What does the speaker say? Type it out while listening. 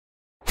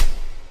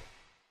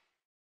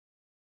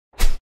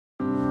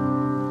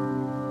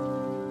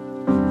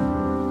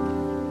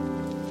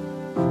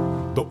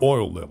The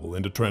oil level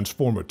in the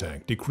transformer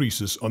tank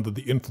decreases under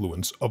the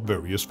influence of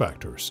various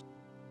factors.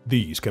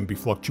 These can be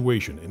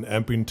fluctuation in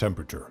ambient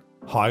temperature,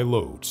 high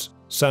loads,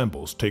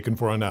 samples taken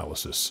for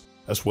analysis,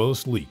 as well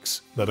as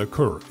leaks that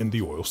occur in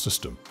the oil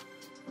system.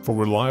 For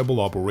reliable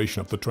operation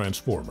of the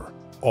transformer,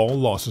 all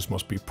losses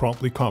must be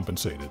promptly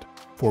compensated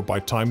for by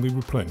timely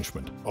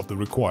replenishment of the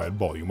required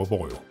volume of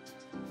oil.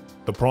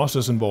 The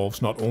process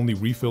involves not only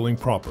refilling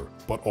proper,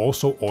 but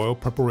also oil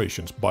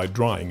preparations by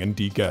drying and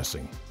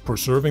degassing,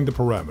 preserving the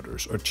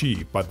parameters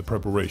achieved by the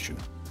preparation,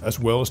 as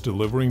well as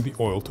delivering the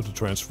oil to the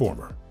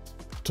transformer.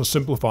 To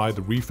simplify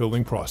the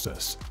refilling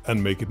process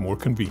and make it more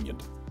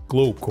convenient,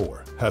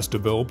 GlobeCore has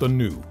developed a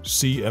new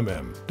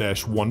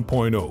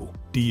СМM-1.0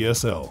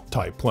 DSL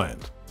type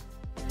plant.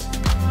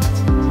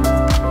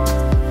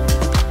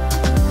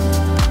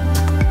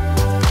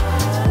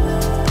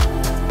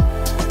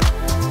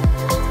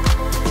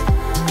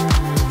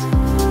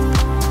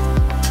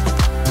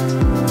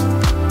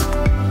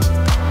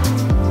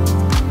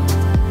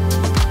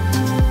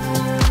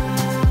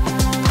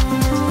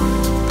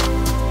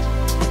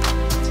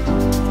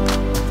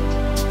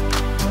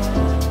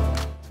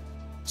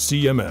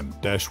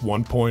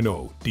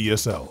 СМM-1.0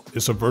 DSL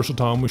is a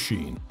versatile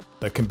machine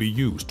that can be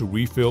used to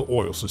refill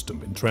oil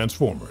system in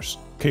transformers,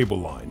 cable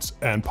lines,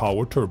 and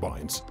power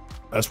turbines,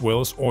 as well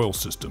as oil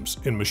systems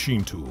in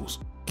machine tools,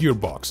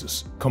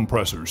 gearboxes,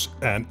 compressors,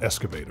 and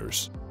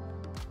excavators.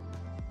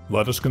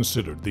 Let us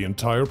consider the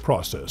entire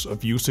process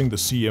of using the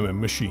CMM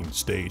machine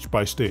stage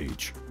by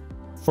stage.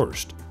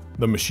 First,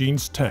 the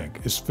machine's tank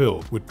is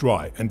filled with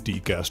dry and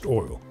degassed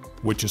oil,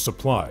 which is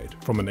supplied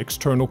from an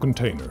external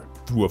container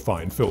through a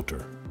fine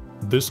filter.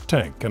 This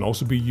tank can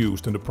also be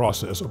used in the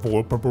process of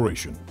oil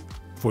preparation.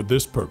 For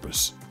this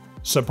purpose,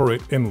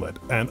 separate inlet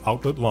and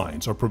outlet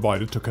lines are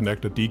provided to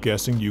connect the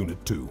degassing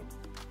unit to.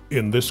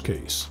 In this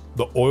case,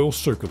 the oil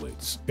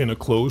circulates in a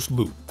closed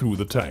loop through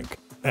the tank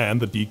and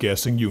the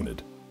degassing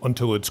unit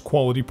until its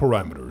quality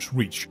parameters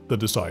reach the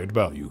desired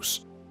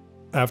values.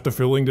 After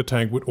filling the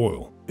tank with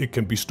oil, it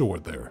can be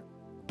stored there.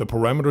 The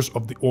parameters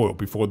of the oil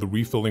before the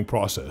refilling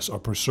process are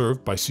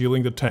preserved by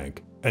sealing the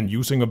tank and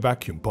using a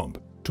vacuum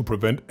pump to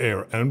prevent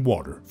air and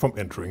water from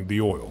entering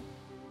the oil.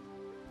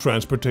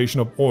 Transportation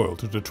of oil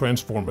to the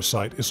transformer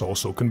site is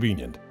also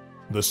convenient.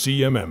 The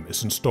CMM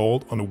is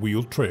installed on a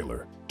wheeled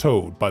trailer,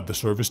 towed by the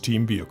service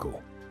team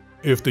vehicle.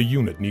 If the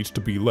unit needs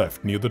to be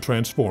left near the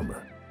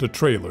transformer, the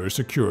trailer is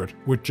secured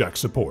with jack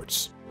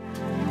supports.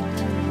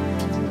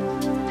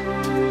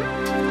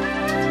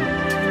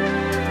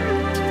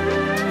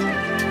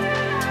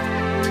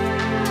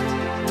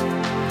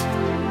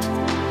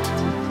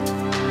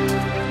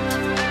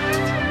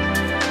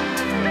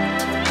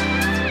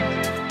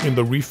 In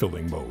the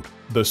refilling mode,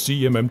 the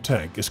CMM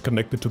tank is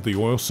connected to the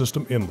oil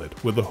system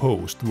inlet with a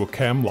hose through a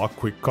cam lock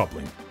quick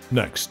coupling.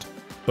 Next,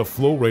 the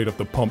flow rate of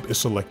the pump is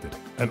selected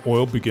and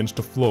oil begins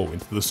to flow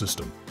into the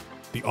system.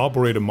 The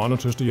operator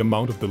monitors the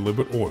amount of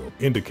delivered oil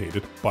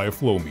indicated by a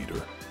flow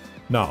meter.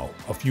 Now,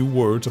 a few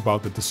words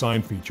about the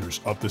design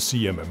features of the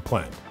CMM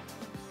plant.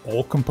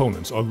 All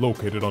components are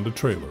located on the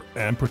trailer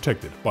and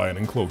protected by an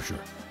enclosure.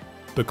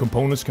 The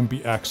components can be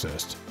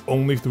accessed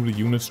only through the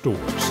unit's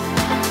doors.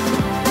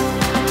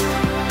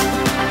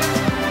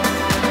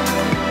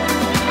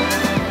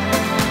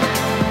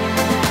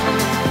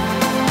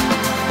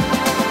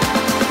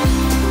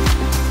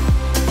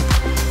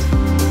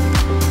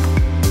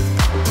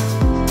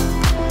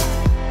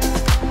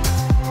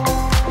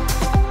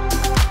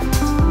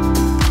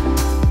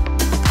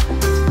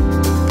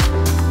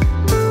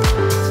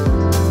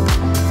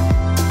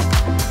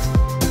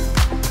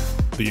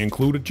 The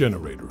included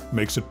generator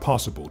makes it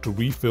possible to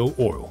refill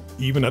oil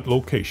even at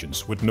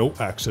locations with no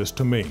access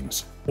to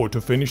mains or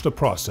to finish the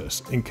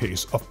process in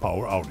case of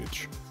power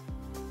outage.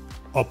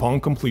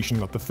 Upon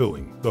completion of the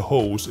filling, the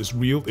hose is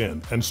reeled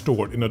in and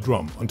stored in a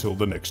drum until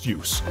the next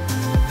use.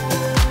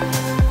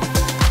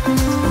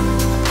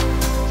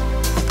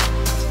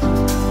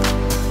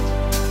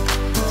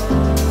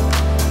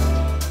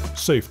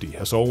 Safety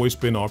has always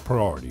been our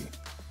priority.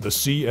 The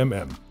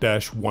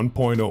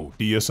CMM-1.0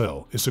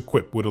 DSL is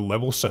equipped with a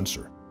level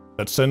sensor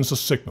that sends a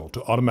signal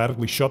to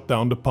automatically shut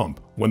down the pump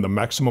when the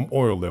maximum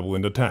oil level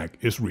in the tank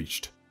is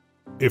reached.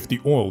 If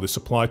the oil is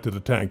supplied to the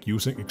tank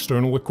using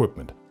external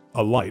equipment,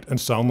 a light and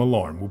sound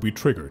alarm will be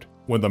triggered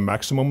when the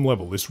maximum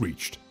level is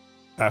reached,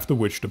 after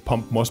which the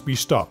pump must be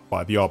stopped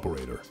by the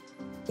operator.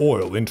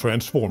 Oil in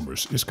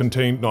transformers is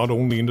contained not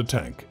only in the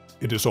tank,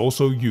 it is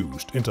also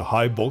used into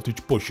high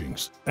voltage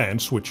bushings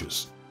and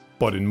switches,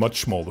 but in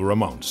much smaller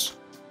amounts.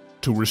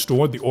 To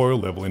restore the oil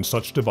level in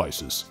such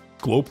devices,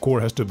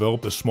 GlobeCore has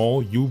developed a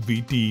small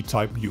UVD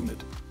type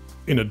unit.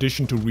 In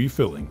addition to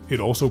refilling, it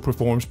also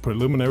performs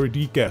preliminary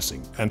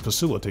degassing and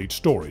facilitates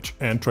storage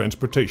and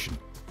transportation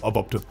of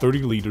up to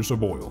 30 liters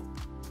of oil.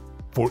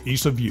 For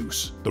ease of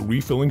use, the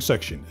refilling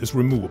section is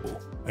removable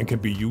and can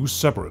be used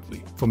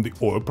separately from the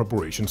oil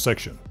preparation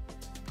section.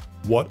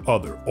 What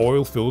other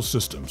oil-filled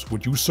systems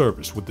would you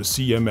service with the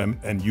CMM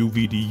and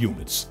UVD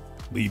units?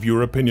 Leave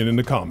your opinion in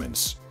the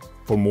comments.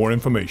 For more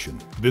information,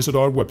 visit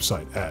our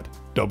website at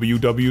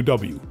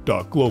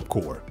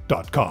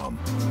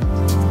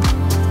www.globecorp.com.